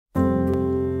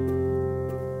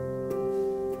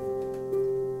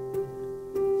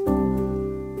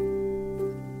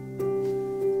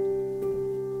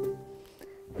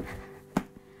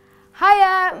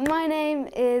Hiya, my name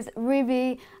is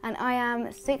Ruby and I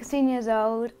am 16 years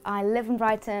old. I live in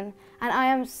Brighton and I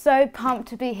am so pumped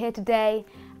to be here today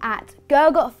at Girl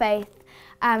Got Faith,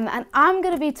 and I'm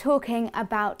going to be talking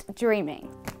about dreaming.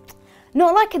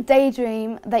 Not like a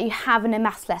daydream that you have in a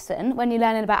maths lesson when you're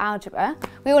learning about algebra.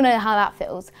 We all know how that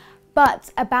feels.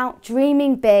 But about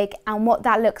dreaming big and what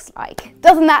that looks like.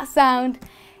 Doesn't that sound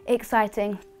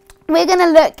exciting? We're going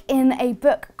to look in a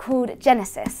book called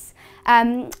Genesis.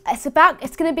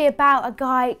 It's going to be about a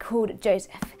guy called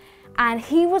Joseph, and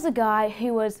he was a guy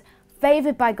who was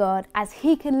favoured by God as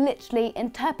he could literally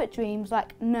interpret dreams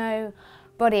like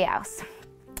nobody else.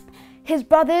 His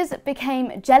brothers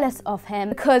became jealous of him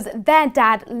because their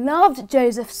dad loved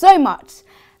Joseph so much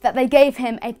that they gave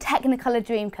him a Technicolor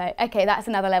Dreamcoat. Okay, that's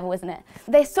another level, isn't it?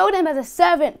 They sold him as a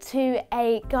servant to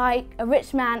a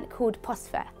rich man called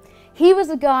Potiphar. He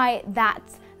was a guy that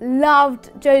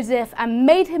loved Joseph and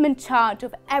made him in charge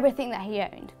of everything that he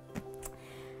owned.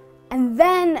 And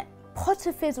then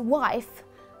Potiphar's wife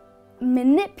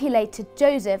manipulated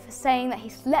Joseph, saying that he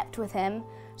slept with him,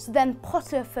 so then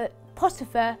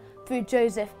Potiphar threw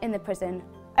Joseph in the prison.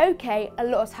 Okay, a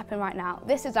lot has happened right now.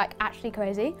 This is like actually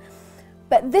crazy.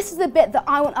 But this is the bit that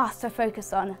I want us to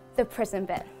focus on, the prison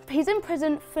bit. He's in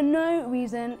prison for no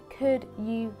reason, could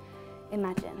you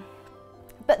imagine?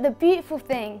 But the beautiful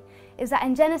thing is that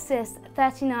in Genesis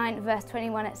 39 verse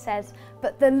 21 it says,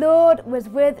 "But the Lord was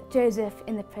with Joseph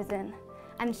in the prison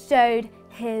and showed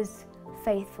his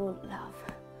faithful love."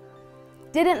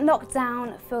 Didn't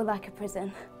lockdown feel like a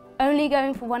prison? Only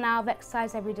going for 1 hour of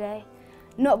exercise every day,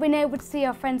 not being able to see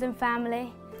our friends and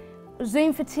family,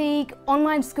 Zoom fatigue,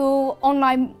 online school,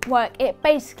 online work, it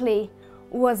basically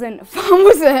wasn't fun,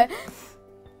 was it?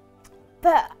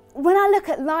 But when I look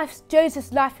at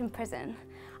Joseph's life in prison,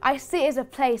 I see it as a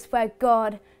place where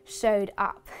God showed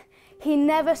up. He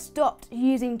never stopped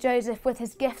using Joseph with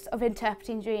his gifts of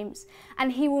interpreting dreams,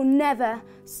 and he will never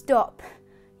stop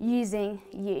using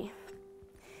you.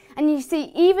 And you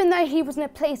see, even though he was in a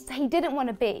place that he didn't want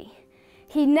to be,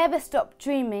 he never stopped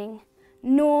dreaming,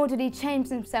 nor did he change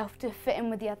himself to fit in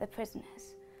with the other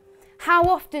prisoners. How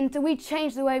often do we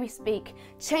change the way we speak,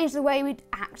 change the way we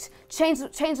act, change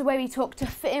the way we talk to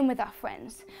fit in with our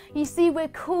friends? You see, we're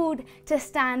called to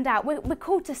stand out. We're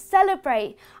called to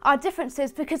celebrate our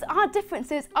differences because our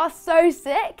differences are so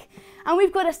sick. And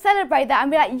we've got to celebrate that and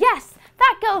be like, yes,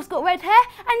 that girl's got red hair,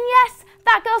 and yes,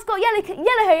 that girl's got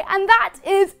yellow hair, and that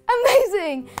is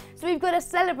amazing. So we've got to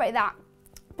celebrate that.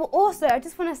 But also, I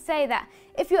just want to say that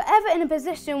if you're ever in a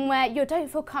position where you don't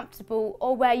feel comfortable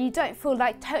or where you don't feel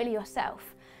like totally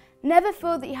yourself, never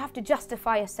feel that you have to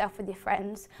justify yourself with your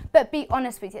friends, but be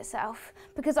honest with yourself.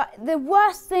 Because the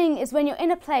worst thing is when you're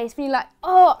in a place when you're like,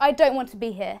 oh, I don't want to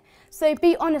be here. So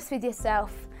be honest with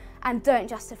yourself and don't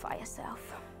justify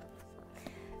yourself.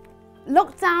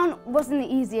 Lockdown wasn't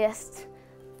the easiest,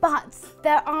 but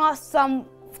there are some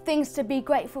things to be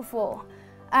grateful for.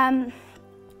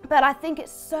 But I think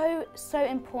it's so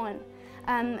important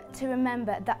to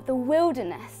remember that the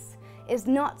wilderness is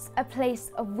not a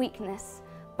place of weakness,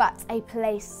 but a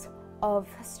place of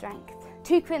strength.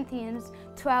 2 Corinthians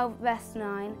 12 verse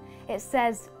 9, it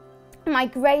says, "My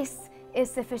grace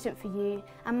is sufficient for you,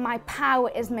 and my power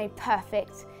is made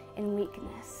perfect in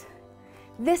weakness."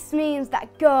 This means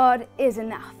that God is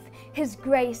enough. His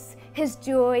grace, His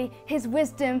joy, His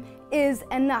wisdom is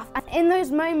enough. And in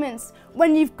those moments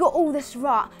when you've got all this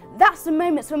rot, that's the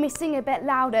moments when we sing a bit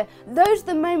louder. Those are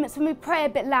the moments when we pray a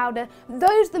bit louder.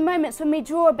 Those are the moments when we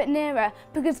draw a bit nearer,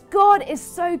 because God is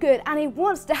so good and He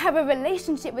wants to have a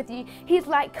relationship with you. He's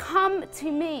like, come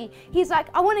to me. He's like,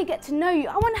 I want to get to know you.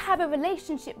 I want to have a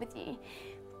relationship with you.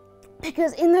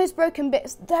 Because in those broken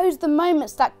bits, those are the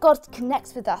moments that God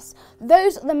connects with us.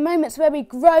 Those are the moments where we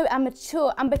grow and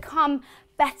mature and become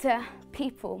better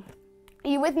people. Are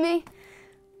you with me?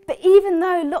 But even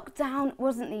though lockdown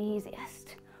wasn't the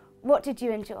easiest, what did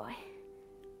you enjoy?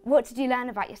 What did you learn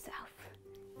about yourself?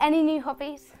 Any new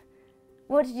hobbies?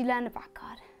 What did you learn about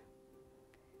God?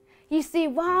 You see,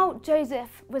 while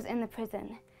Joseph was in the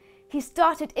prison, he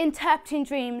started interpreting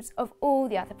dreams of all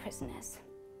the other prisoners.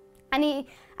 And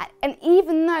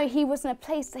even though he was in a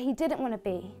place that he didn't want to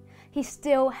be, he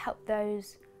still helped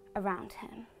those around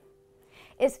him.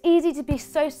 It's easy to be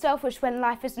so selfish when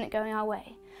life isn't going our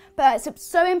way. But it's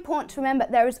so important to remember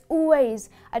there is always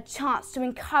a chance to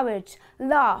encourage,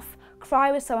 laugh,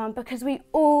 cry with someone, because we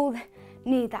all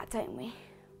need that, don't we?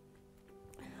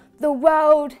 The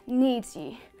world needs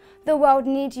you. The world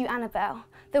needs you, Annabelle.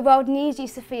 The world needs you,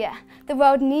 Sophia. The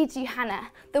world needs you,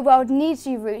 Hannah. The world needs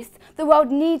you, Ruth. The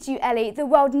world needs you, Ellie. The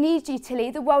world needs you,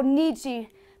 Tilly. The world needs you,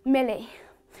 Millie.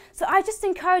 So I just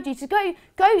encourage you to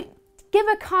go give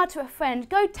a card to a friend,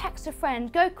 go text a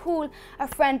friend, go call a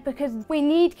friend, because we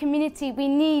need community, we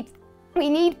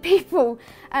need people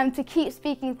to keep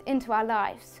speaking into our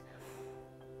lives.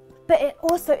 But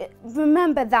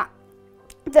remember that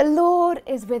the Lord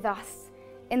is with us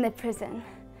in the prison,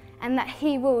 and that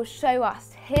He will show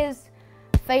us His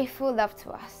faithful love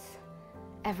to us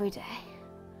every day.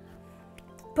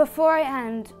 Before I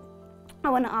end, I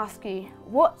want to ask you,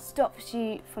 what stops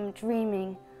you from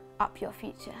dreaming up your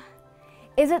future?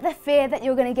 Is it the fear that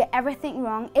you're going to get everything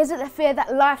wrong? Is it the fear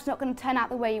that life's not going to turn out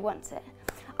the way you want it?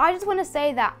 I just want to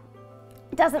say that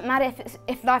it doesn't matter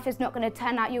if life is not going to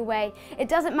turn out your way. It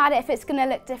doesn't matter if it's going to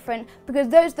look different, because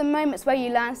those are the moments where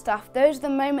you learn stuff. Those are the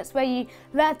moments where you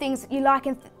learn things that you like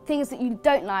and things that you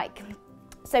don't like.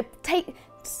 So take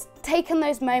in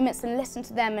those moments and listen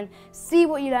to them and see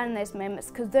what you learn in those moments,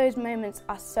 because those moments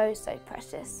are so, so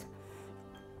precious.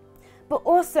 But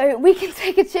also, we can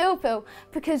take a chill pill,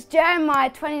 because Jeremiah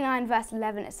 29 verse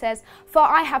 11, it says, "For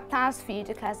I have plans for you,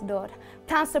 declares the Lord,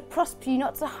 plans to prosper you,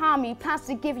 not to harm you, plans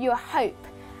to give you a hope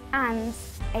and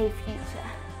a future."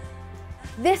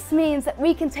 This means that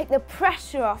we can take the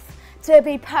pressure off to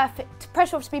be perfect,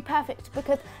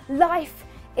 because life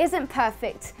isn't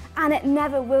perfect and it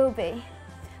never will be.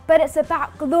 But it's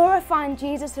about glorifying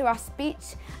Jesus through our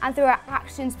speech and through our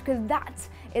actions, because that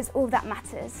is all that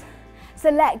matters. So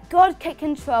let God take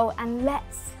control and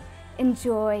let's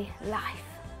enjoy life.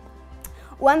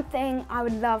 One thing I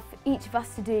would love for each of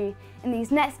us to do in these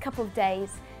next couple of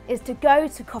days is to go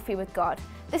to coffee with God.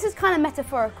 This is kind of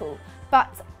metaphorical,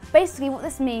 but basically what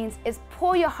this means is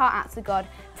pour your heart out to God.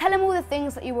 Tell Him all the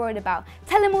things that you're worried about.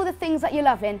 Tell Him all the things that you're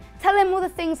loving. Tell Him all the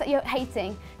things that you're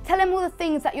hating. Tell Him all the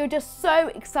things that you're just so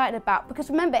excited about. Because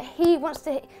remember, He wants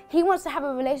to have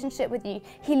a relationship with you.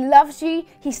 He loves you,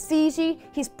 He sees you,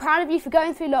 He's proud of you for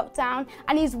going through lockdown,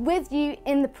 and He's with you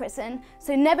in the prison.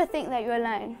 So never think that you're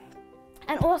alone.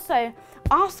 And also,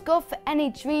 ask God for any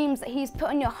dreams that He's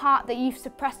put in your heart that you've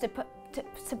suppressed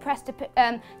to fit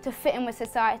in with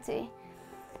society.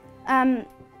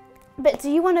 But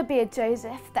do you want to be a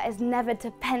Joseph that is never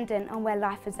dependent on where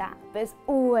life is at, but is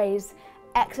always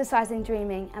exercising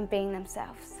dreaming and being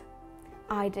themselves?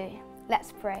 I do.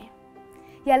 Let's pray.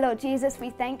 Yeah, Lord Jesus, we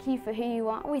thank You for who You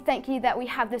are. We thank You that we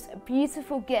have this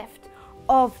beautiful gift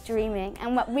of dreaming,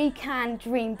 and that we can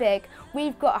dream big.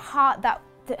 We've got a heart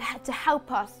to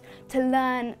help us to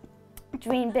learn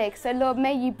dream big. So Lord,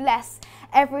 may You bless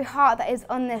every heart that is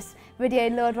on this video,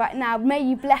 Lord, right now. May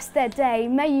You bless their day.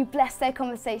 May You bless their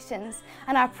conversations.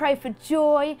 And I pray for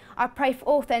joy. I pray for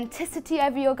authenticity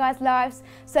over your guys' lives.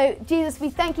 So Jesus, we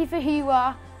thank You for who You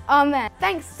are. Amen.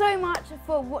 Thanks so much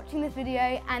for watching this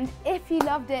video, and if you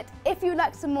loved it, if you would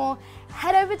like some more,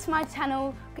 head over to my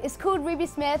channel. It's called Ruby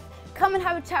Smith. Come and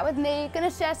have a chat with me.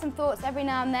 Gonna share some thoughts every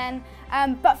now and then.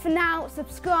 But for now,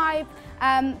 subscribe,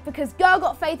 because Girl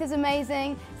Got Faith is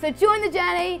amazing. So join the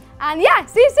journey, and yeah,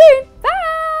 see you soon. Bye.